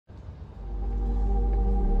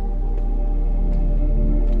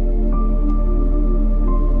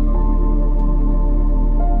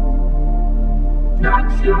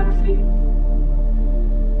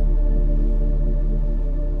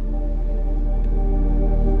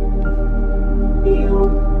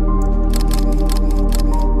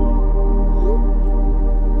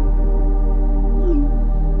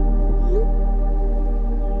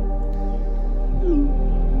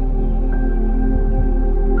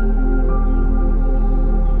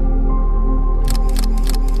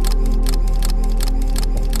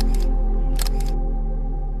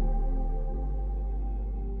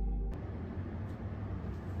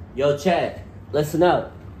Yo, chat, listen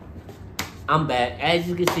up. I'm back. As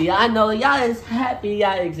you can see, I know y'all is happy,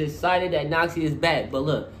 y'all is excited that Noxie is back. But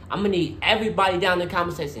look, I'm gonna need everybody down in the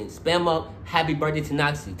comment section. Spam up happy birthday to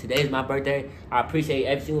Noxie. Today is my birthday. I appreciate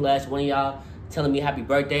every single last one of y'all telling me happy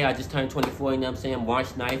birthday. I just turned 24, you know what I'm saying? March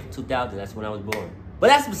 9th, 2000. That's when I was born. But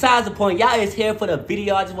that's besides the point. Y'all is here for the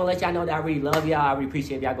video. I just want to let y'all know that I really love y'all. I really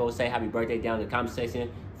appreciate if y'all go say happy birthday down in the comment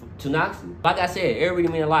section to Noxie. Like I said, it really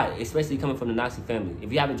means a lot, especially coming from the Noxie family.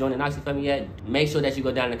 If you haven't joined the Noxie family yet, make sure that you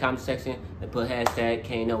go down in the comment section and put hashtag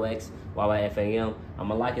KNOXYYFAM. I'm going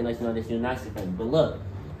to like and let you know that you're the Noxie family. But look,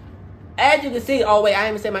 as you can see, oh wait, I ain't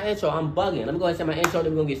even said my intro. I'm bugging. Let me go ahead and say my intro,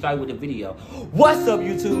 then we're going to get started with the video. What's up,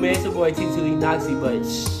 YouTube, man? It's your boy T2E Noxie, but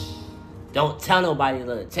shh, don't tell nobody.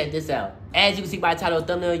 Look, check this out. As you can see by the title of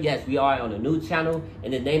the thumbnail, yes, we are on a new channel,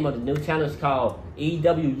 and the name of the new channel is called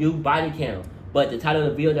EWU Body Cam. But the title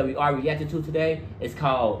of the video that we are reacting to today is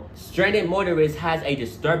called Stranded Motorist Has a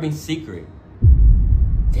Disturbing Secret.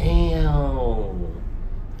 Damn.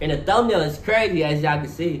 And the thumbnail is crazy, as y'all can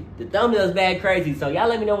see. The thumbnail is bad crazy. So y'all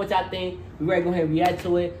let me know what y'all think. We ready to go ahead and react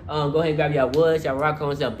to it. Go ahead and grab y'all woods, y'all rock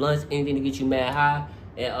cones, y'all blunts, anything to get you mad high.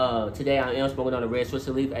 And today I am smoking on a red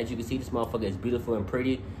Swisher Leaf. As you can see, this motherfucker is beautiful and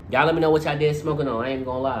pretty. Y'all let me know what y'all did smoking on. I ain't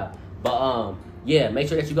gonna lie. But yeah, make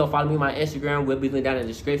sure that you go follow me on my Instagram. We'll be linked down in the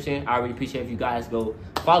description. I really appreciate if you guys go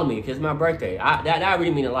follow me because it's my birthday. That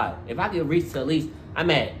really mean a lot. If I could reach to at least, I'm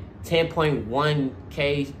at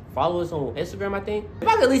 10.1K followers on Instagram, I think. If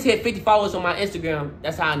I could at least hit 50 followers on my Instagram,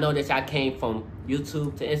 that's how I know that y'all came from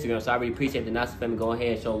YouTube to Instagram. So I really appreciate the Noxie family. Go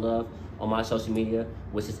ahead and show love on my social media,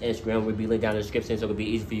 which is Instagram. Will be linked down in the description, so it'll be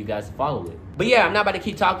easy for you guys to follow it. But yeah, I'm not about to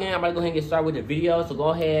keep talking. I'm about to go ahead and get started with the video. So go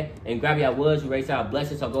ahead and grab your woods. We raise our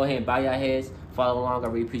blessings. So go ahead and bow your heads. Follow along. I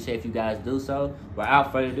really appreciate if you guys do so.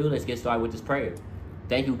 Without further ado, let's get started with this prayer.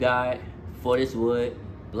 Thank you, God, for this wood.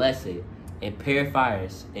 Bless it and purify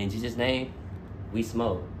us. In Jesus' name, we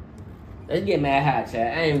smoke. Let's get mad hot,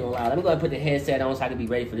 chat. I ain't gonna lie. Let me go ahead and put the headset on so I can be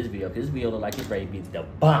ready for this video. Because this video look like it's ready to be the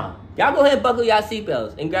bomb. Y'all go ahead and buckle y'all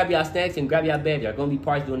seatbelts and grab y'all snacks and grab y'all baby. Y'all gonna be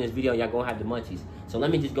parts doing this video. Y'all gonna have the munchies. So let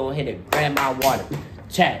me just go ahead and grab my water.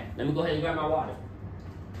 Chat, let me go ahead and grab my water.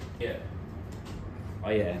 Yeah.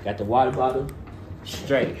 Oh yeah, got the water bottle.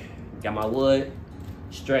 Straight. Got my wood.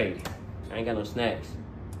 Straight. I ain't got no snacks.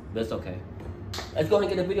 But it's okay. Let's go ahead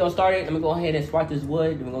and get the video started. Let me go ahead and spark this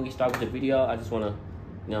wood. Then we're gonna get started with the video. I just wanna, you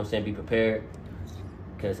know what I'm saying, be prepared,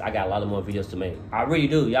 because I got a lot of more videos to make. I really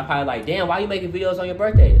do. Y'all probably like, damn, why you making videos on your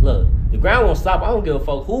birthday? Look, the grind won't stop. I don't give a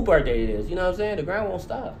fuck who birthday it is. You know what I'm saying? The grind won't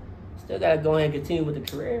stop. Still gotta go ahead and continue with the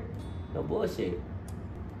career. No bullshit.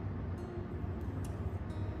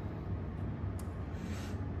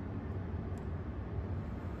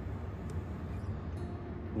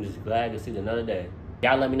 I'm just glad to see another day.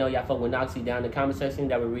 Y'all let me know y'all fuck with Noxie down in the comment section.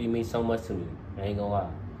 That would really mean so much to me. I ain't gonna lie.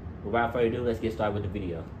 Without further ado, let's get started with the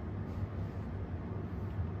video.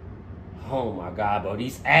 Oh my God, bro.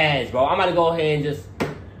 These ads, bro. I'm about to go ahead and just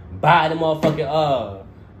buy the motherfucking,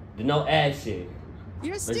 the no ad shit.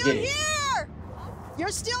 You're still here! You're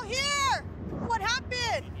still here! What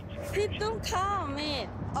happened? He don't come, man.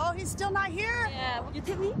 Oh, he's still not here? Yeah, will you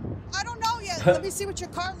take me? I don't know yet. Let me see what your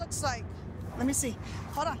car looks like. Let me see.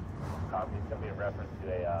 Hold on. Copy. It's going to be a reference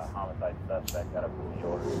to a homicide suspect. Got to prove the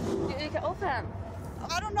order. You can open.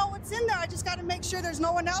 I don't know what's in there. I just got to make sure there's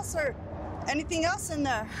no one else or anything else in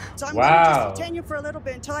there. So I'm going to just detain you for a little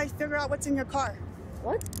bit until I figure out what's in your car.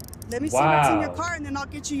 What? Let me see what's in your car, and then I'll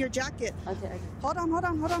get you your jacket. Okay. Hold on. What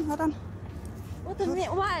do you mean?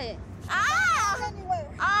 Why? Ah! Anywhere.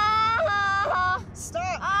 Stop.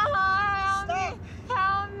 Stop.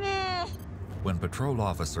 Help me. When patrol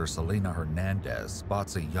officer Selena Hernandez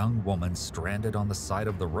spots a young woman stranded on the side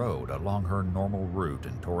of the road along her normal route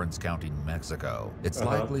in Torrance County, New Mexico, it's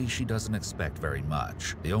likely she doesn't expect very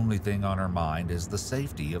much. The only thing on her mind is the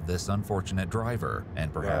safety of this unfortunate driver,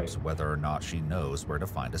 and perhaps whether or not she knows where to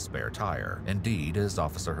find a spare tire. Indeed, as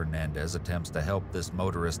Officer Hernandez attempts to help this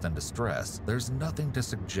motorist in distress, there's nothing to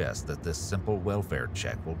suggest that this simple welfare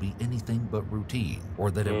check will be anything but routine,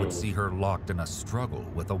 or that it would see her locked in a struggle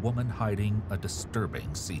with a woman hiding a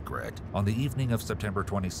disturbing secret. On the evening of September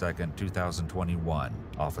 22nd, 2021,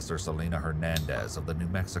 Officer Selena Hernandez of the New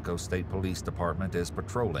Mexico State Police Department is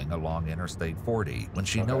patrolling along Interstate 40 when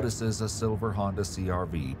she notices a silver Honda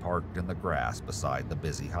CR-V parked in the grass beside the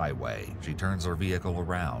busy highway. She turns her vehicle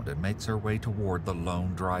around and makes her way toward the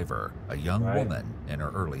lone driver, a young woman in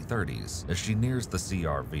her early 30s. As she nears the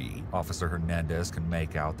CR-V, Officer Hernandez can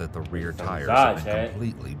make out that the rear tires have been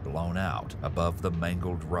completely blown out. Above the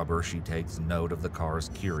mangled rubber, she takes note of the car's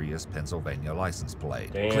curious Pennsylvania license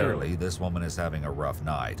plate. Damn. Clearly, this woman is having a rough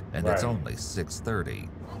night, and it's only 6:30.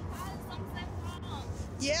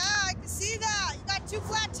 Yeah, I can see that. You got 2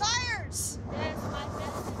 flat tires. Yes, my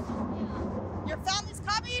family. Your family's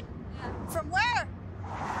coming? Yeah. From where?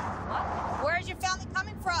 What? Where is your family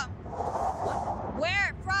coming from?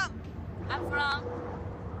 Where from? I'm from.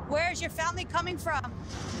 Where is your family coming from?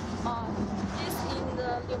 It's in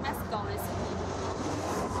the New Mexico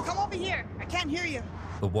recently. Come over here. I can't hear you.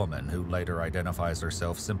 The woman, who later identifies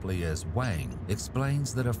herself simply as Wang,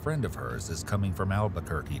 explains that a friend of hers is coming from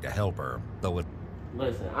Albuquerque to help her, though it...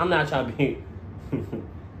 Listen, I'm not trying to be...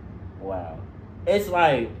 Wow. It's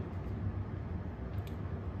like...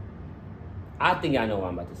 I think I know what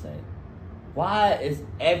I'm about to say. Why is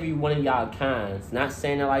every one of y'all kinds, not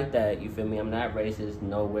saying it like that, you feel me? I'm not racist,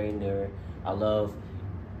 nowhere near. I love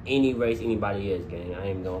any race anybody is, gang. I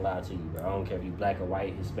ain't gonna lie to you, bro. I don't care if you black or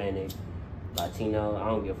white, Hispanic, Latino. I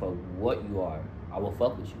don't give a fuck what you are. I will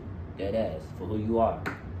fuck with you, dead ass, for who you are.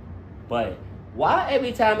 But why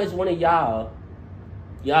every time it's one of y'all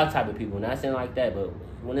type of people, not saying like that, but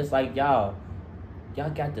when it's like y'all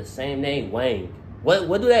got the same name, Wang.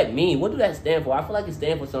 What do that mean? What do that stand for? I feel like it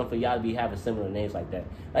stands for something for y'all to be having similar names like that.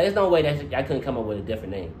 Like, there's no way that I couldn't come up with a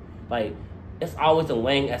different name. Like, it's always a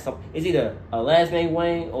Wang at some... It's either a last name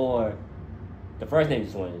Wang or the first name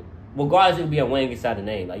is Wang. Regardless, it would be a Wang inside the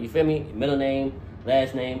name. Like, you feel me? Middle name,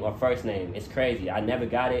 last name, or first name. It's crazy. I never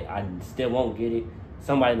got it. I still won't get it.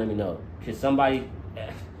 Somebody let me know. Because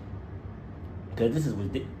this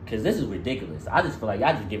is ridiculous. I just feel like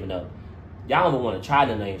y'all just giving up. Y'all don't even want to try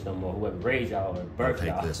the names no more. Whoever raised y'all or birthed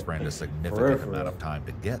y'all. Take this friend a significant amount of time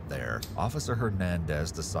to get there. Officer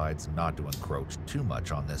Hernandez decides not to encroach too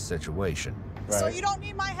much on this situation. Right. So you don't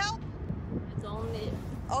need my help? It's only.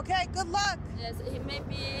 Okay, good luck. Yes, it may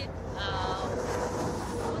be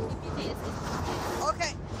 20 minutes.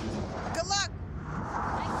 Okay, good luck.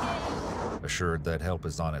 Assured that help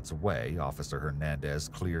is on its way, Officer Hernandez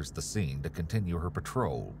clears the scene to continue her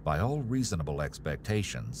patrol. By all reasonable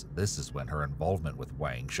expectations, this is when her involvement with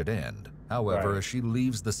Wang should end. However, as she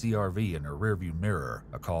leaves the CRV in her rearview mirror,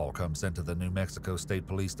 a call comes into the New Mexico State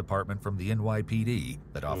Police Department from the NYPD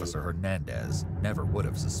that Officer Hernandez never would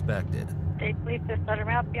have suspected. State Police, just let her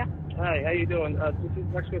help you. Hi, how you doing? This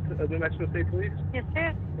is New Mexico State Police? Yes,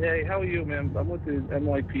 sir. Hey, how are you, ma'am? I'm with the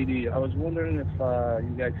NYPD. I was wondering if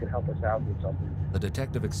you guys could help us out with something. The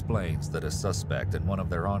detective explains that a suspect in one of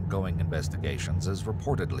their ongoing investigations is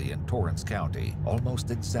reportedly in Torrance County,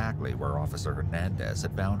 almost exactly where Officer Hernandez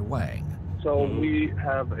had found Wang. So we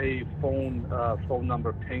have a phone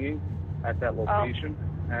number pinging at that location,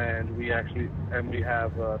 and we have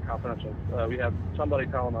confidential. We have somebody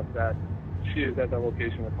telling us that she is at that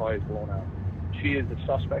location. The car is blown out. She is the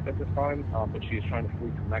suspect at this time, but she is trying to flee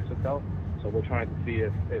to Mexico. So we're trying to see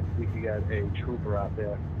if we can get a trooper out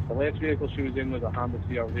there. The last vehicle she was in was a Honda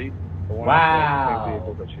CRV. The one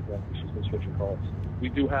vehicle that she's been switching cars. We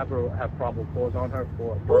do have probable cause on her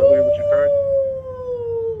for burglary, which occurred.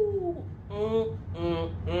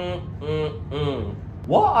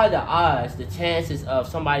 What are the odds, the chances of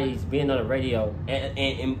somebody's being on the radio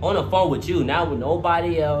and on the phone with you, not with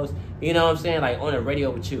nobody else, you know what I'm saying, like on the radio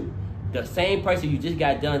with you? The same person you just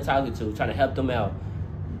got done talking to, trying to help them out,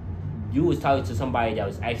 you was talking to somebody that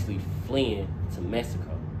was actually fleeing to Mexico.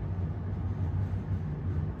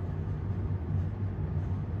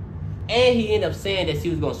 And he ended up saying that she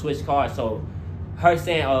was going to switch cars, so her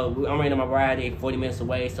saying, oh, I'm renting my ride, they're 40 minutes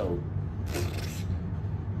away, so...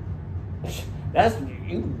 That's...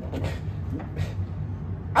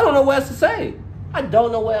 I don't know what else to say. I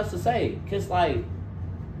don't know what else to say. Because, like,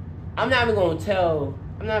 I'm not even going to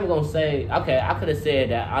say, okay, I could have said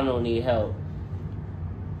that I don't need help.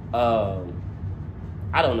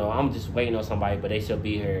 I don't know. I'm just waiting on somebody, but they should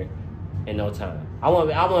be here in no time. I won't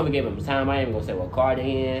even give them time. I ain't even going to say what car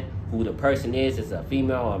they in, who the person is, it's a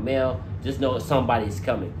female or a male. Just know somebody's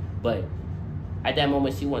coming. But at that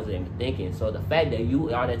moment, she wasn't even thinking. So the fact that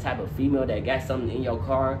you are that type of female that got something in your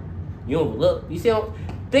car, you don't look. You see,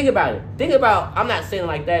 think about it. Think about, I'm not saying it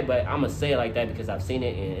like that, but I'm going to say it like that because I've seen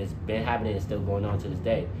it and it's been happening and still going on to this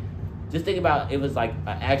day. Just think about it was like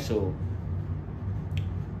an actual,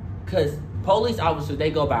 because police officers, they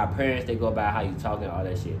go by appearance, they go by how you talking, all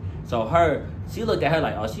that shit. So she looked at her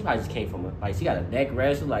like, oh, she probably just came from, like, she got a neck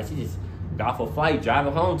wrestle, like she just got off a flight,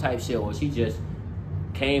 driving home type shit, or she just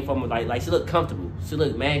came from, like she looked comfortable. She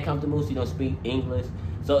looked mad comfortable, she don't speak English.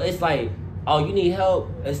 So it's like, oh, you need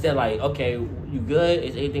help? Instead like, okay, you good?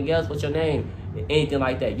 Is anything else? What's your name? Anything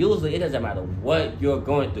like that. Usually, it doesn't matter what you're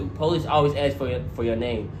going through. Police always ask for your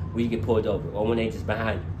name when you get pulled over or when they just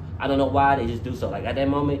behind you. I don't know why, they just do so. Like, at that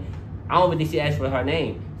moment, I don't even think she asked for her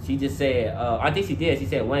name. She just said, I think she did. She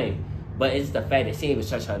said Wayne. But it's the fact that she didn't even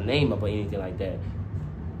search her name up or anything like that.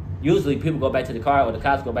 usually people go back to the car, or the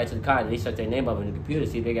cops go back to the car, and they search their name up in the computer,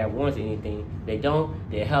 see if they got warrants or anything. They don't,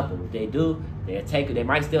 they'll help them. If they do, they'll take it. They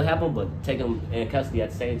might still help them, but take them in custody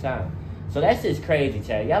at the same time. So that's just crazy,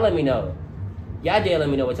 Chad. Y'all let me know. Y'all did let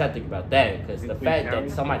me know what y'all think about that, because the fact that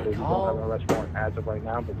somebody called. We don't have an arrest warrant as of right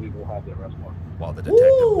now, but we will have the arrest warrant. While the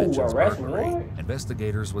detective mentions arrest burglary, warrant?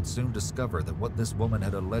 investigators would soon discover that what this woman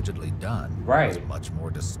had allegedly done was much more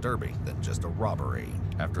disturbing than just a robbery.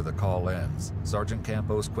 After the call ends, Sergeant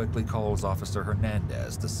Campos quickly calls Officer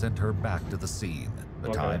Hernandez to send her back to the scene.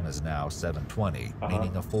 The time is now 7:20,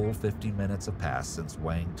 meaning a full 50 minutes have passed since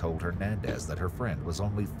Wang told Hernandez that her friend was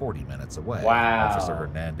only 40 minutes away. Wow. Officer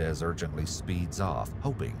Hernandez urgently speeds off,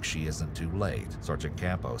 hoping she isn't too late. Sergeant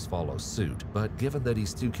Campos follows suit, but given that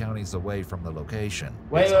he's 2 counties away from the location...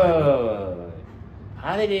 Wait.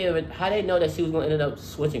 How they know that she was going to end up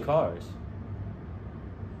switching cars?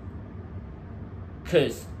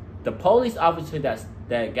 Because the police officer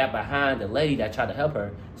that got behind the lady that tried to help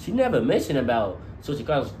her, she never mentioned about switching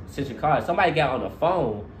cars. Somebody got on the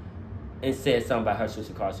phone and said something about her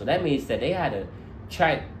switching cars. So that means that they had to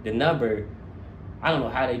track the number. I don't know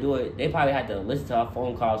how they do it. They probably had to listen to her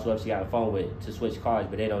phone calls, whoever she got a phone with, to switch cars,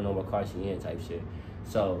 but they don't know what car she in type shit.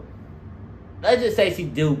 So let's just say she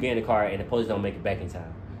do get in the car and the police don't make it back in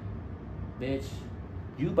time. Bitch,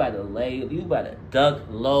 you better duck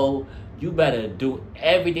low. You better do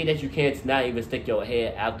everything that you can to not even stick your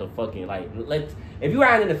head out the fucking, if you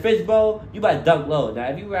riding in the fishbowl, you better duck low. Now,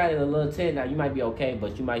 if you riding in a little tent, now you might be okay,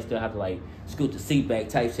 but you might still have to, scoot the seat back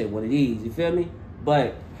type shit, one of these, you feel me?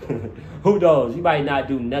 But, who knows? You might not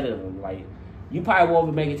do none of them. You probably won't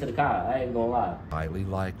even make it to the car. I ain't gonna lie. Highly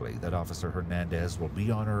likely that Officer Hernandez will be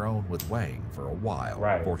on her own with Wang for a while.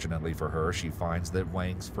 Right. Fortunately for her, she finds that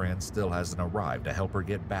Wang's friend still hasn't arrived to help her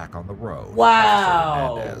get back on the road.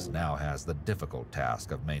 Wow. Officer Hernandez now has the difficult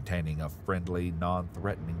task of maintaining a friendly,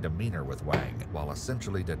 non-threatening demeanor with Wang, while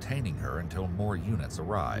essentially detaining her until more units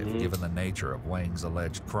arrive. Given the nature of Wang's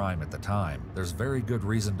alleged crime at the time, there's very good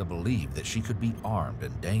reason to believe that she could be armed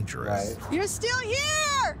and dangerous. Right. You're still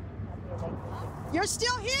here! You're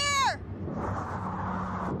still here!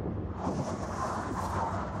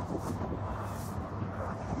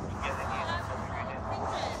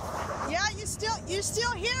 Yeah, you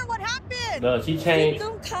still here? What happened? No, she He changed.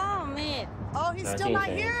 don't come, man. Oh, he's No, still she not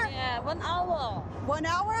ain't here? Yeah, 1 hour. 1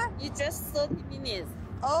 hour? You just 30 minutes.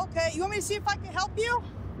 Okay, you want me to see if I can help you?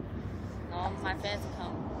 No, my friends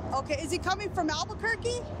come. Okay, is he coming from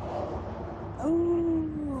Albuquerque?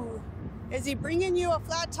 Ooh. Is he bringing you a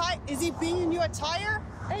flat tire? Is he bringing you a tire?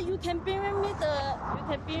 Hey, you can bring me you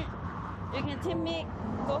can take me,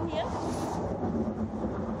 go here.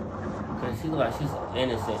 Because she look like she's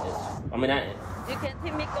innocent. You can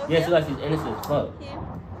take me, go Yeah, here. she like she's innocent as fuck. Here.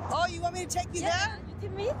 Oh, you want me to take you Yeah, there? you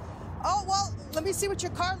take me. Oh, well, let me see what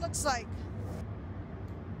your car looks like.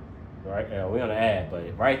 Right, we on the ad,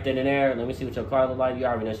 but right then and there, let me see what your car look like. You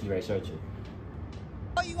already know she's ready searching.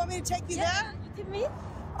 Oh, you want me to take you Yeah, there? you take me.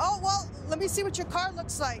 Oh, well, let me see what your car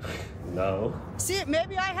looks like. No. See,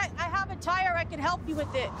 maybe I have a tire. I can help you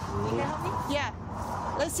with it. You can help me. Yeah.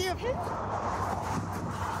 Let's see if...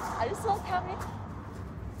 Are you so happy?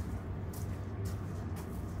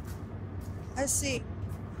 Let's see.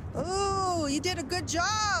 Ooh, you did a good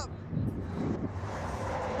job.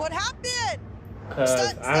 What happened? Cause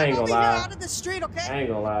Step I ain't over gonna lie. here out of the street, okay? I ain't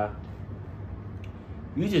gonna lie.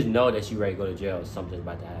 You just know that she ready to go to jail. Something's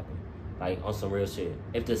about to happen. On some real shit.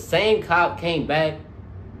 If the same cop came back,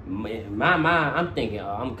 in my mind, I'm thinking,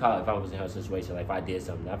 I'm caught if I was in her situation. If I did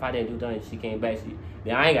something. If I didn't do nothing, she came back,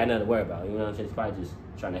 then I ain't got nothing to worry about. You know what I'm saying? She's probably just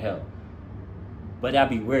trying to help. But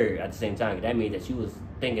that'd be weird at the same time. That means that she was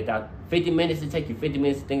thinking about 50 minutes to take you 50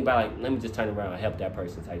 minutes to think about, let me just turn around and help that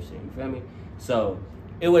person type shit. You feel me? So,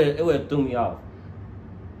 it would have threw me off.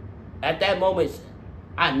 At that moment,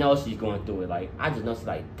 I know she's going through it. I just know she's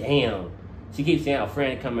like, damn. She keeps saying, a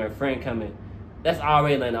friend coming. That's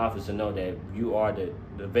already letting the officer know that you are the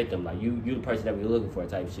victim. You the person that we're looking for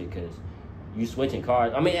type shit, because you switching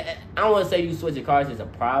cars. I don't want to say you switching cars is a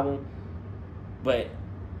problem, but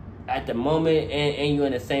at the moment, and you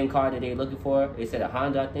in the same car that they're looking for, they said a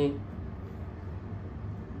Honda, I think.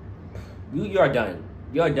 You're done.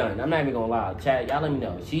 You're done. I'm not even going to lie. Chat, y'all let me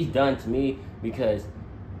know. She's done to me, because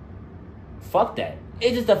fuck that.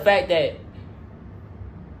 It's just the fact that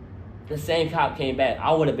the same cop came back.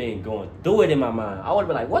 I would have been going through it in my mind. I would have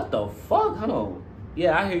been like, what the fuck? Hold on.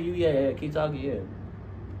 Yeah, I hear you. Yeah, keep talking. Yeah.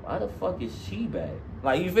 Why the fuck is she back?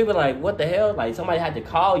 You feel me? What the hell? Somebody had to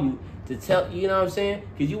call you to tell, you know what I'm saying?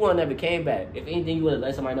 Because you would never came back. If anything, you would have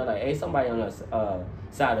let somebody know, hey, somebody on the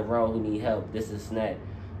side of the road who need help. This is that.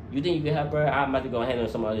 You think you can help her? I'm about to go handle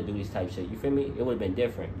some other duties type shit. You feel me? It would have been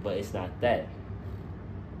different, but it's not that.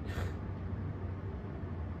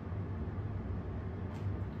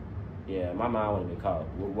 Yeah, my mind would have been caught.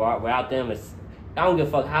 Without them, I don't give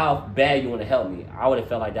a fuck how bad you want to help me. I would have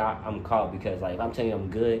felt like that I'm caught because, like, if I'm telling you I'm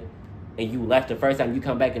good and you left the first time, you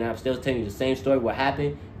come back and I'm still telling you the same story, what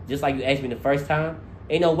happened, just like you asked me the first time,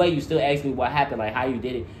 ain't no way you still ask me what happened, like how you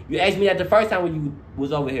did it. You asked me that the first time when you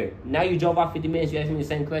was over here. Now you drove off 50 minutes, you asked me the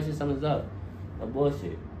same question, something's up. No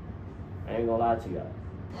bullshit. I ain't gonna lie to y'all.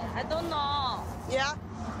 I don't know. Yeah?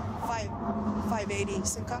 580,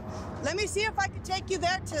 Simca. Let me see if I can take you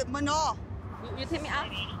there to Manal. You take me out?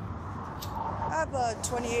 I have a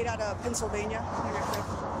 28 out of Pennsylvania.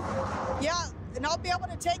 Yeah, and I'll be able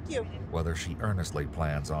to take you. Whether she earnestly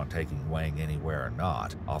plans on taking Wang anywhere or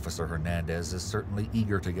not, Officer Hernandez is certainly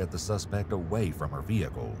eager to get the suspect away from her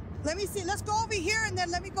vehicle. Let me see. Let's go over here and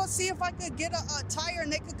then let me go see if I could get a tire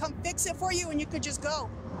and they could come fix it for you and you could just go.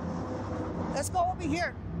 Let's go over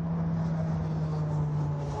here.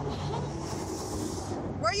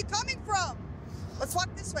 Where are you coming from? Let's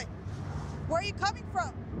walk this way. Where are you coming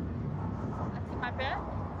from? I take my bag?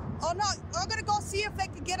 Oh no, I'm gonna go see if they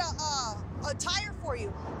could get a tire for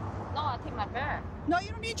you. No, I take my bag. No, you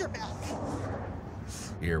don't need your bag.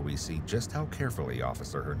 Here we see just how carefully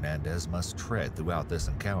Officer Hernandez must tread throughout this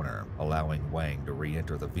encounter. Allowing Wang to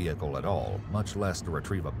re-enter the vehicle at all, much less to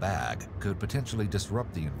retrieve a bag, could potentially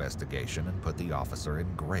disrupt the investigation and put the officer in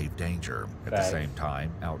grave danger. At the same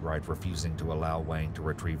time, outright refusing to allow Wang to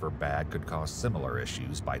retrieve her bag could cause similar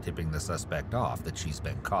issues by tipping the suspect off that she's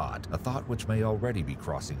been caught, a thought which may already be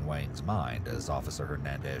crossing Wang's mind as Officer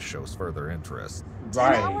Hernandez shows further interest.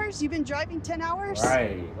 10 hours? You've been driving 10 hours?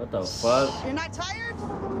 Right. What the fuck? You're not tired?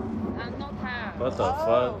 I'm not tired. What the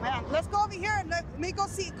Oh, fuck? man. Let's go over here and let me go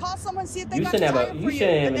see, call someone, see if they You got a shouldn't tire have. for You you.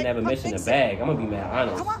 shouldn't and even they never can come mentioned the fix it. bag. I'm gonna be mad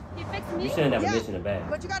honest. Come on. He fixed You me? shouldn't have Yeah. mentioned the bag.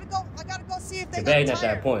 But you gotta go, I gotta go see if they The got a bag's not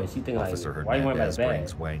tire. that point. She think like, Officer why you worrying about Hernandez the bag?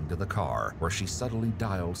 brings Wang to the car, where she subtly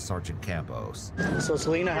dials Sergeant Campos. So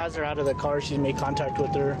Selena has her out of the car. She's made contact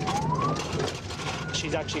with her.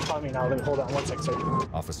 She's actually calling me now. Let me hold on one sec, sir.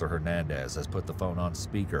 Officer Hernandez has put the phone on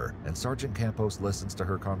speaker, and Sergeant Campos listens to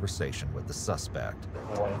her conversation with the suspect.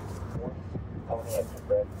 Tony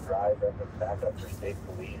Express Drive, reference backup for state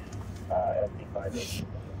police, SD5.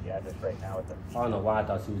 The address right now is I don't know why I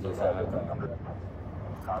thought she was inside her car.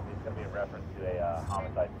 copy. It's going to be a reference to a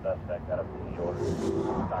homicide suspect out of the order.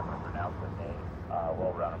 I'm not going to pronounce the name.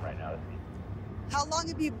 We'll run him right now to see. How long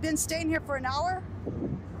have you been staying here for an hour?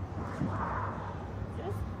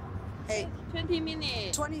 Hey, 20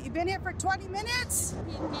 minutes. 20, you've been here for 20 minutes?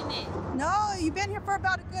 15 minutes. No, you've been here for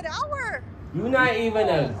about a good hour. You're not even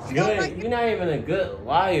a good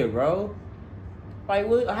liar, bro. Like,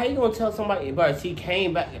 how you gonna tell somebody, bro, she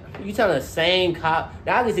came back? You telling the same cop?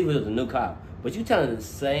 Now I can see it was a new cop, but you telling the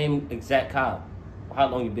same exact cop how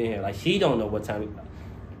long you been here? Like, she don't know what time.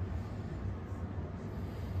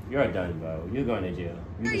 You're done, bro. You're going to jail.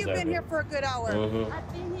 You've been here for a good hour. Mm-hmm.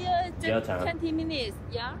 I've been here Jail just time. 20 minutes,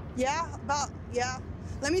 yeah? Yeah.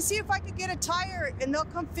 Let me see if I could get a tire and they'll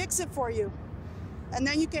come fix it for you. And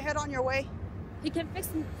then you can head on your way. He can fix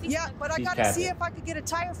Yeah, but I She's gotta see capping. if I could get a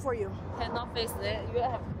tire for you. Cannot fix it. You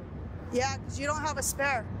have. Yeah, because you don't have a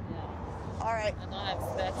spare. Yeah, All right. I don't have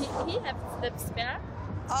spare. He have the spare.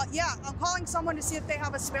 Yeah, I'm calling someone to see if they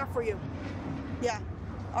have a spare for you. Yeah.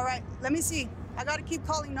 All right, let me see. I gotta keep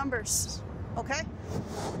calling numbers. Okay?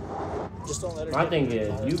 Just don't let her. My get thing in the is,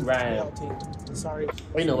 car. you ran. Sorry.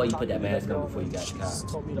 You know why you put that mask on before you got the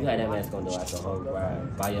car. You had that mask on though after the whole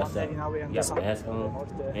ride by yourself. You got the mask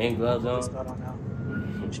on and gloves on.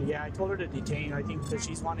 Yeah, I told her to detain. I think because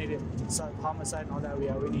she's wanted it, homicide and all that.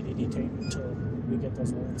 Yeah, we need to detain until we get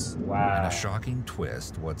those warrants. In Wow. a shocking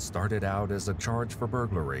twist, what started out as a charge for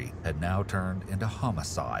burglary had now turned into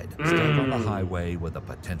homicide. Stuck on the highway with a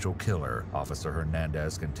potential killer, Officer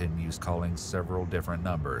Hernandez continues calling several different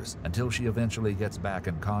numbers until she eventually gets back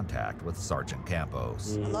in contact with Sergeant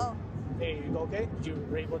Campos. Hello? Hey, you okay? You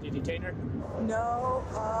were able to detain her? No,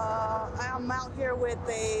 I'm out here with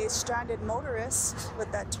a stranded motorist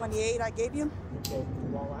with that 28 I gave you. Okay.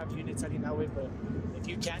 Well, I have units heading that way, but if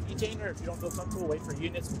you can't detain her, if you don't feel comfortable, wait for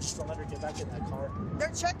units, but just don't let her get back in that car.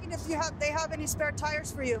 They're checking if they have any spare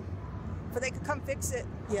tires for you, for they could come fix it.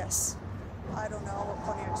 Yes. I don't know,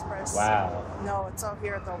 Pony Express. Wow. No, it's out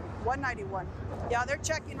here at the 191. Yeah, they're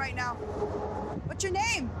checking right now. What's your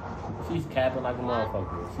name? She's capping like a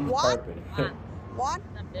motherfucker. She's What? perping. Juan?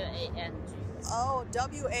 W-A-N-G. Oh,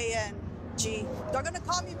 W-A-N-G. They're gonna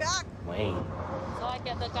call me back. Wayne. So I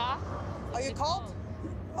get the car? Are you cold?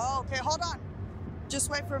 Oh, okay, hold on. Just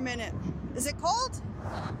wait for a minute. Is it cold?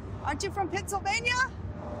 Aren't you from Pennsylvania?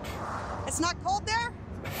 It's not cold there?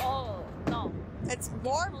 Oh, no. It's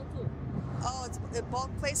warm? Cold too. Oh,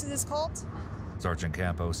 both places is cold? Sergeant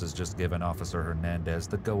Campos has just given Officer Hernandez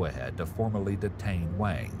the go-ahead to formally detain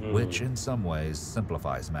Wang, which in some ways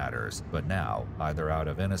simplifies matters. But now, either out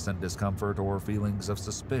of innocent discomfort or feelings of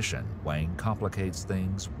suspicion, Wang complicates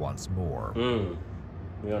things once more. We're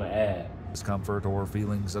gonna add. Discomfort or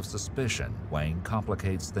feelings of suspicion, Wang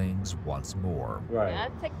complicates things once more. Right. I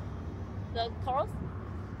take the clothes.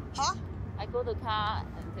 Huh? I go to the car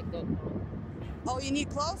and take the clothes. Oh, you need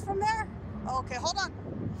clothes from there? Okay, hold on.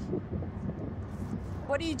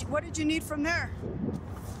 What did you need from there?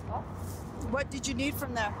 What? What did you need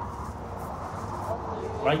from there?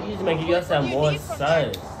 Why you just making yourself more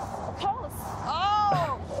sus? Clothes.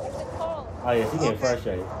 Oh, it's the clothes. Oh yeah, she getting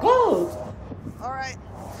frustrated. Clothes. All right.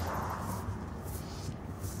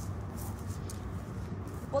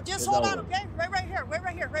 Well, just It's hold on, over. okay? Right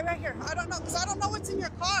here. I don't know, because I don't know what's in your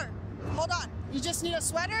car. Hold on. You just need a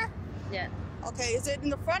sweater? Yeah. Okay, is it in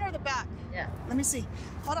the front or the back? Yeah. Let me see.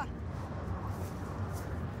 Hold on.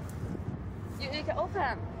 You can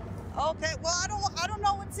open. Okay, well, I don't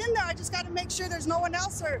know what's in there. I just got to make sure there's no one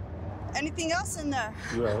else or anything else in there.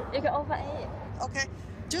 You right. You can open it. Okay,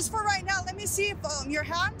 just for right now, let me see if your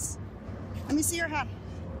hands. Let me see your hand.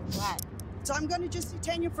 Right. So I'm going to just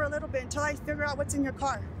detain you for a little bit until I figure out what's in your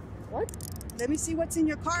car. What? Let me see what's in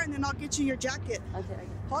your car, and then I'll get you your jacket. Okay.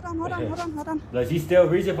 Hold on. Look, she's still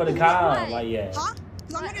reaching for the car. Right. Like, yeah. Huh?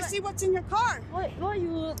 'Cause I'm Right, going to see what's in your car. Why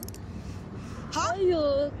you? Huh? Why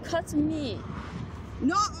you cut me?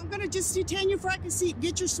 No, I'm going to just detain you for I can see.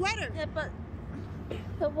 Get your sweater. Yeah, but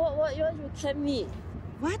what you cut me?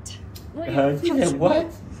 What? She said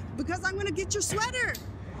what? Because I'm going to get your sweater.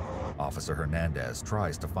 Officer Hernandez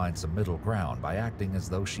tries to find some middle ground by acting as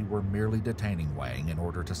though she were merely detaining Wang in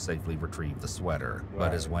order to safely retrieve the sweater. Right.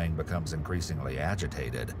 But as Wang becomes increasingly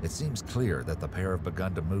agitated, it seems clear that the pair have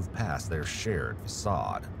begun to move past their shared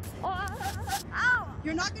facade. Ow!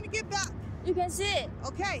 You're not going to get back. You can see it.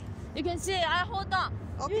 Okay. You can see it. I hold on.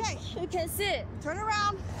 Okay. You can see it. Turn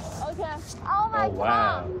around. Okay. Oh my Oh,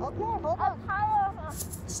 wow. God. Okay, hold I'm on. tired.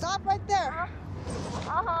 Stop right there.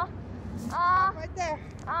 Uh-huh. Stop right there.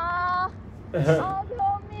 Oh,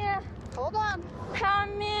 help me. Hold on. Help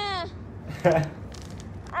me.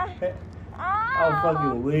 I'm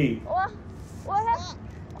fucking weak. What happened?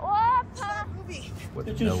 Stop moving. With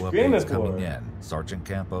What you no screaming updates coming for? in, Sergeant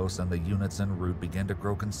Campos and the units en route begin to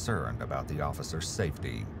grow concerned about the officer's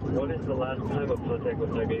safety. What is the last time of contact with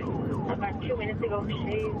my baby? About 2 minutes ago,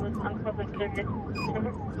 she was uncovered service.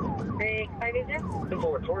 Break 5 is there?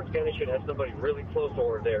 Simple, Torrance County should have somebody really close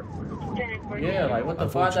over there. Yeah, like what the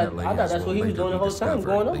fuck? I Unfortunately, thought as that's will what he was later doing the be whole time, discovered,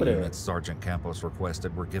 going over the there. units Sergeant Campos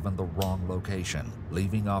requested were given the wrong location,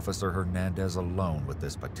 leaving Officer Hernandez alone with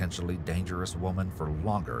this potentially dangerous woman for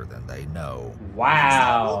longer than they know. Wow.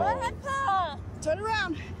 What happened? Turn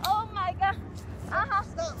around. Oh my God.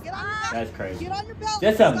 Stop. Get on your back. That's crazy. Get on your belly.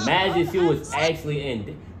 Just Stop. imagine she was actually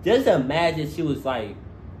in. Just imagine she was like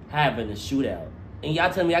having a shootout, and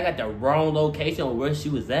y'all tell me I got the wrong location on where she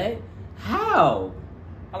was at. How?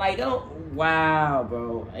 I like don't. Wow,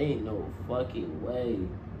 bro. Ain't no fucking way.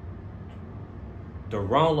 The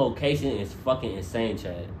wrong location is fucking insane,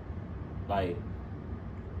 Chad. Like,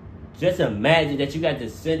 just imagine that you got to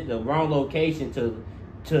send the wrong location to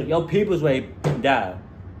your people's way die.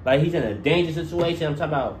 Like, he's in a dangerous situation. I'm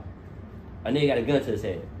talking about a nigga got a gun to his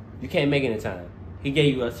head. You can't make it in time. He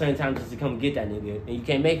gave you a certain time just to come get that nigga, and you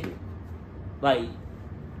can't make it. Like,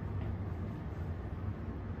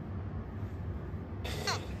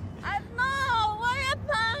 I know. What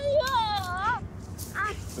happened?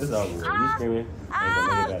 this is over with. You screaming ain't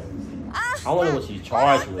gonna make it better. I wonder what she's What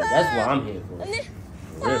charged with. That's what happened? I'm here for.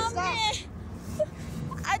 Tell Real. me.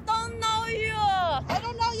 I don't know you. I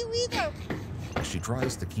don't know you either. As she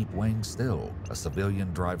tries to keep Wang still, a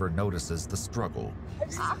civilian driver notices the struggle. I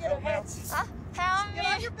just need to get a hand. Help Get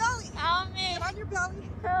on me. your belly. Help me. Get on your belly.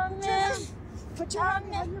 Help Put your hand. me. Put your hand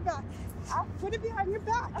behind your back. Put it behind your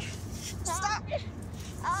back. Stop.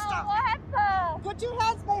 Oh, what happened? Put your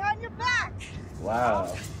hands behind your back.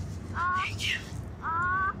 Wow. Thank you.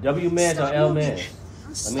 W man or Stop L moving. man?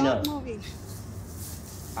 Stop me know. moving.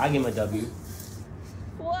 I give him a W.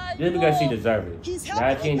 Who are Just because she you? deserves it. He's Now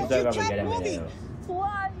helping she ain't because deserve you it, I'm gonna get kept him in moving. there. Who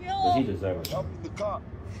are But she you? deserves it. Help the cop.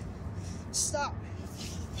 Stop.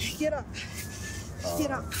 Get up.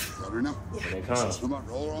 Get up. Got her now. Here they come. Come on,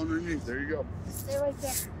 roll her underneath. There you go. Stay right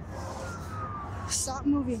there. Stop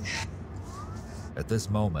moving. At this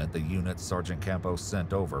moment, the unit Sergeant Campos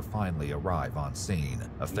sent over finally arrive on scene,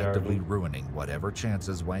 effectively ruining whatever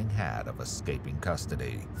chances Wang had of escaping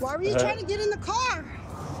custody. Why were you trying to get in the car?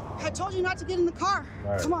 I told you not to get in the car.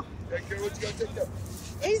 Come on. Take care of what you got to take care of.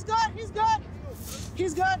 He's good. He's good.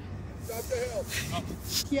 He's good. Stop the help.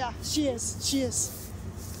 Yeah, she is. She is.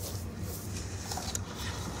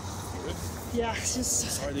 Yeah, it's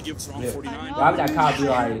just... Sorry, they give us wrong 49. Why would that cop be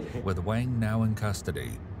like... With Wang now in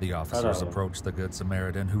custody, the officers approach the Good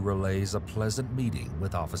Samaritan, who relays a pleasant meeting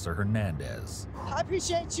with Officer Hernandez. I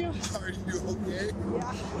appreciate you. Are you okay?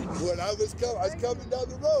 Yeah. When I was coming down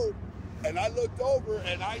the road, and I looked over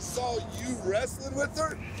and I saw you wrestling with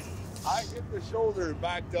her, I hit the shoulder and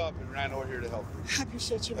backed up and ran over here to help her. I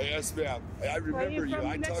appreciate you. Yes, ma'am. I remember you.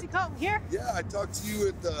 From Mexico? Here? Yeah, I talked to you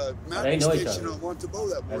at the mountain station on Montebo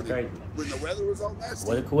that morning when the weather was all nasty.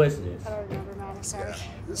 What a coincidence. I don't remember, man. I'm sorry.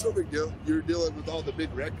 Yeah, it's no big deal. You're dealing with all the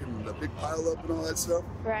big wreck and the big pile up and all that stuff.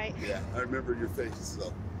 Right. Yeah, I remember your face.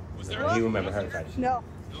 So. Was there? You remember her face? No.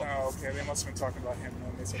 Oh, okay. They must have been talking about him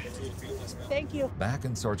when they said they did. Thank you. Back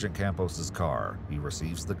in Sergeant Campos's car, he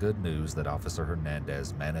receives the good news that Officer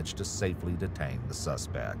Hernandez managed to safely detain the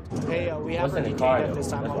suspect. Hey, we have her detained at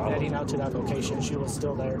this time. I'm heading out to that location. She was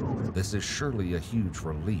still there. This is surely a huge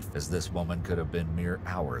relief, as this woman could have been mere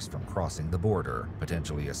hours from crossing the border,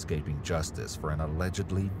 potentially escaping justice for an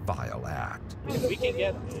allegedly vile act. If we can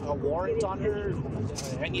get a warrant on her,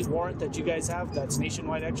 any warrant that you guys have that's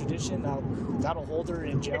nationwide extradition, that'll hold her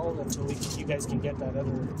in jail until you guys can get that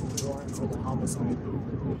other warrant for the homicide.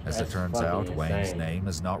 As it turns out, Wang's name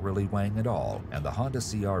is not really Wang at all, and the Honda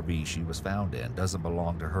CR-V she was found in doesn't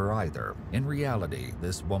belong to her either. In reality,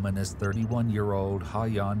 this woman is 31-year-old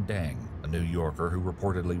Ha-Yan Deng, a New Yorker who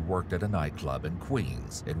reportedly worked at a nightclub in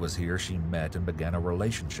Queens. It was here she met and began a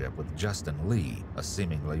relationship with Justin Lee, a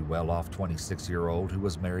seemingly well-off 26-year-old who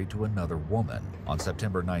was married to another woman. On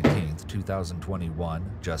September 19th,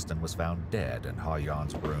 2021, Justin was found dead in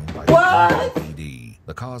Ha-Yan's room by the PD.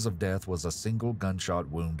 The cause of death was a single gunshot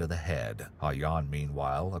wound to the head. Ha-Yan,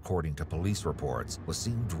 meanwhile, according to police reports, was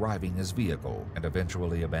seen driving his vehicle and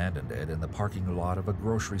eventually abandoned it in the parking lot of a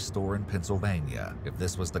grocery store in Pennsylvania. If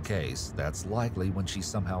this was the case, that's likely when she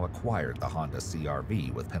somehow acquired the Honda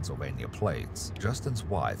CR-V with Pennsylvania plates. Justin's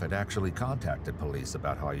wife had actually contacted police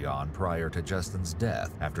about Ha-Yan prior to Justin's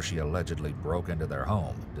death after she allegedly broke into their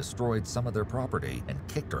home, destroyed some of their property, and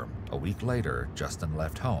kicked her. A week later, Justin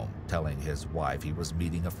left home, telling his wife he was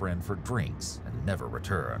meeting a friend for drinks and never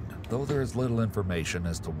returned. Though there is little information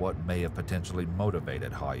as to what may have potentially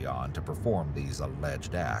motivated Ha-Yan to perform these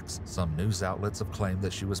alleged acts, some news outlets have claimed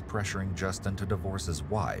that she was pressuring Justin to divorce his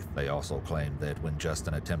wife. They also claimed that when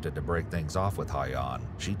Justin attempted to break things off with Ha-Yan,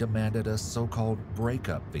 she demanded a so-called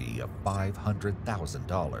breakup fee of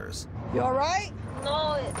 $500,000. You all right?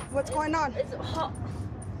 No. What's going on? It's hot.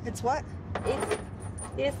 It's what?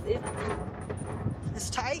 It's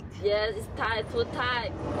tight? Yes, it's tight, too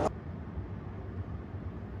tight.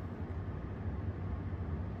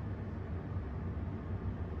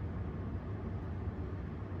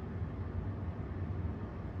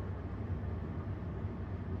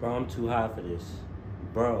 Bro, I'm too high for this.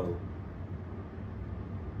 Bro.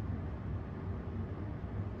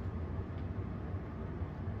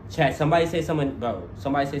 Chat, somebody say something, bro.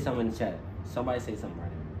 Somebody say something in the chat. Somebody say something right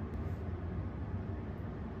now.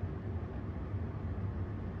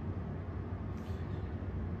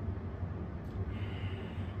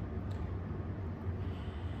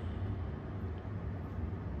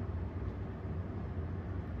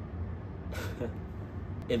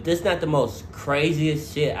 If this not the most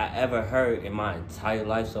craziest shit I ever heard in my entire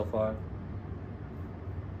life so far,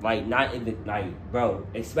 like not even like, bro,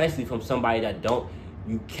 especially from somebody that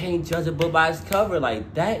you can't judge a book by its cover.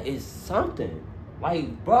 Like that is something.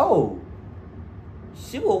 Like, bro,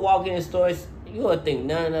 she will walk in the stores, you would think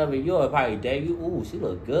none of it. You'll probably date you. Ooh, she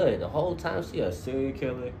look good the whole time. She a serial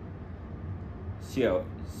killer. She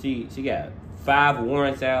got 5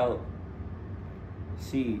 warrants out.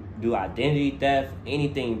 She do identity theft,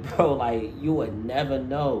 anything, bro. Like you would never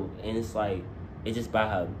know, and it's like it's just by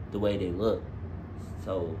her the way they look.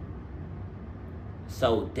 So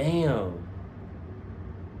damn.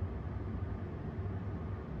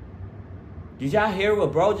 Did y'all hear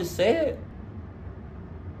what bro just said?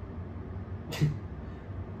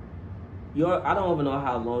 I don't even know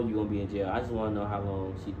how long you gonna be in jail. I just want to know how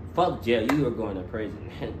long fuck jail. You are going to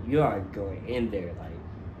prison. You are going in there like.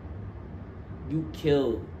 You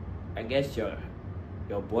killed, I guess, your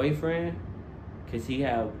boyfriend, cause he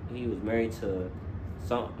was married to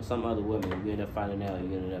some other woman. You ended up finding out,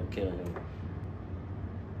 you ended up killing him.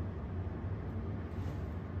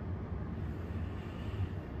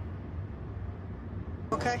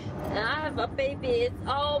 Okay. And I have a baby. It's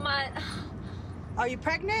all my... Are you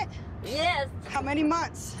pregnant? Yes. How many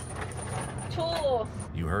months? 2.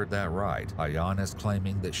 You heard that right. Ayan is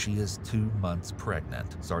claiming that she is 2 months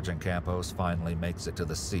pregnant. Sergeant Campos finally makes it to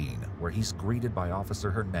the scene, where he's greeted by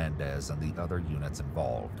Officer Hernandez and the other units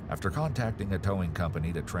involved. After contacting a towing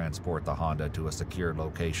company to transport the Honda to a secure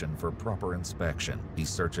location for proper inspection, he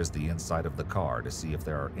searches the inside of the car to see if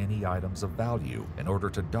there are any items of value in order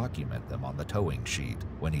to document them on the towing sheet.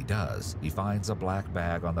 When he does, he finds a black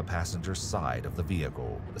bag on the passenger side of the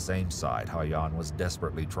vehicle, the same side Ayan was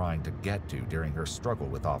desperately trying to get to during her struggle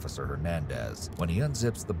with Officer Hernandez. When he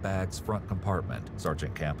unzips the bag's front compartment,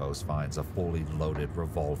 Sergeant Campos finds a fully loaded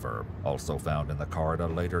revolver. Also found in the car at a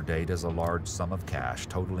later date is a large sum of cash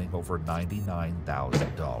totaling over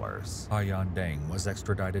 $99,000. Ayan Deng was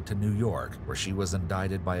extradited to New York, where she was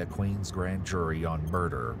indicted by a Queens grand jury on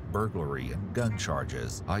murder, burglary, and gun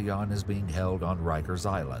charges. Ayan is being held on Rikers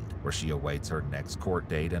Island, where she awaits her next court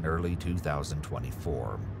date in early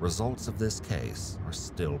 2024. Results of this case are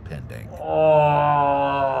still pending. Oh,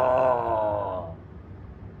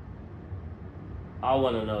 I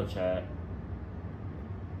want to know, Chad.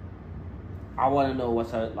 I want to know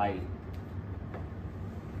what's her, like,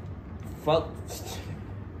 fuck,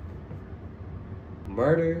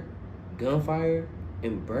 murder, gunfire,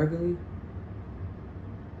 and burglary?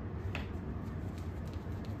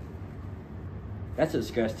 That's a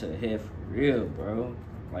scratch to the head for real, bro.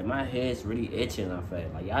 Like, my head's really itching, I feel.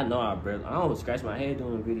 Like, y'all know I don't scratch my head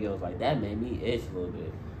doing videos. Like, that made me itch a little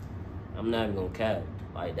bit. I'm not even gonna cap.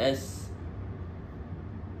 Like, that's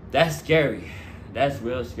scary. That's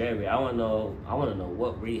real scary. I wanna know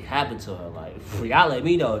what really happened to her. Like, y'all let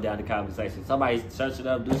me know down in the comment section. Somebody search it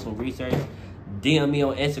up, do some research. DM me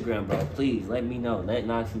on Instagram, bro. Please, let me know. Let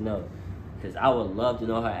Noxie know. Because I would love to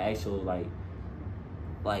know her actual, like,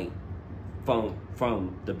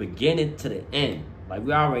 from the beginning to the end. Like,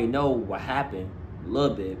 we already know what happened a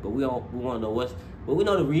little bit, but we want to know but we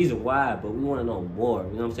know the reason why, but we want to know more.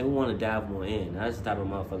 You know what I'm saying? We want to dive more in. That's the type of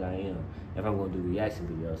motherfucker I am if I'm going to do reaction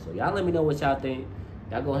videos. So y'all let me know what y'all think.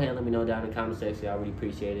 Y'all go ahead and let me know down in the comment section. I really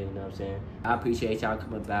appreciate it, you know what I'm saying? I appreciate y'all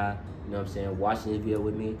coming by, you know what I'm saying, watching this video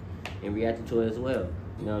with me and reacting to it as well.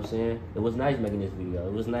 You know what I'm saying? It was nice making this video.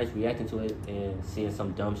 It was nice reacting to it and seeing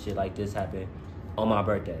some dumb shit like this happen on my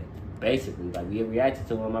birthday. Basically, like, we reacted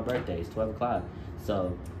to it on my birthday. It's 12 o'clock.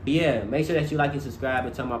 So, yeah, make sure that you like and subscribe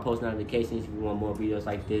and turn my post notifications if you want more videos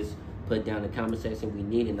like this. Put it down in the comment section. We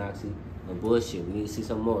need it, Noxie. No bullshit. We need to see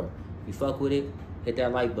some more. If you fuck with it, hit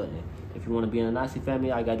that like button. If you want to be in the Noxie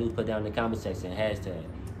family, all you got to do is put down in the comment section. Hashtag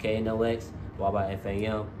KNOX,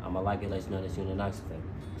 FAM. I'm going to like it, let you know that you're in the Noxie family.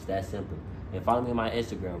 It's that simple. And follow me on my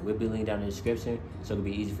Instagram. We'll be linked down in the description, so it'll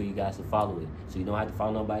be easy for you guys to follow it. So you don't have to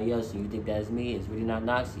follow nobody else. So you think that's me, it's really not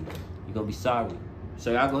Noxie. You're going to be sorry.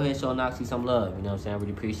 So y'all go ahead and show Noxie some love. You know what I'm saying? I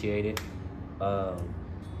really appreciate it. I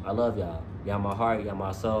love y'all. Y'all my heart, y'all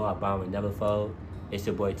my soul. I bond with never fold. It's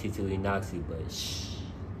your boy T2E Noxie, but shh,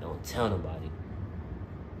 don't tell nobody.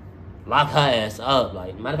 Lock her ass up.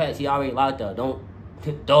 Like, matter of fact, she already locked up. Don't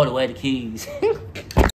throw away the keys.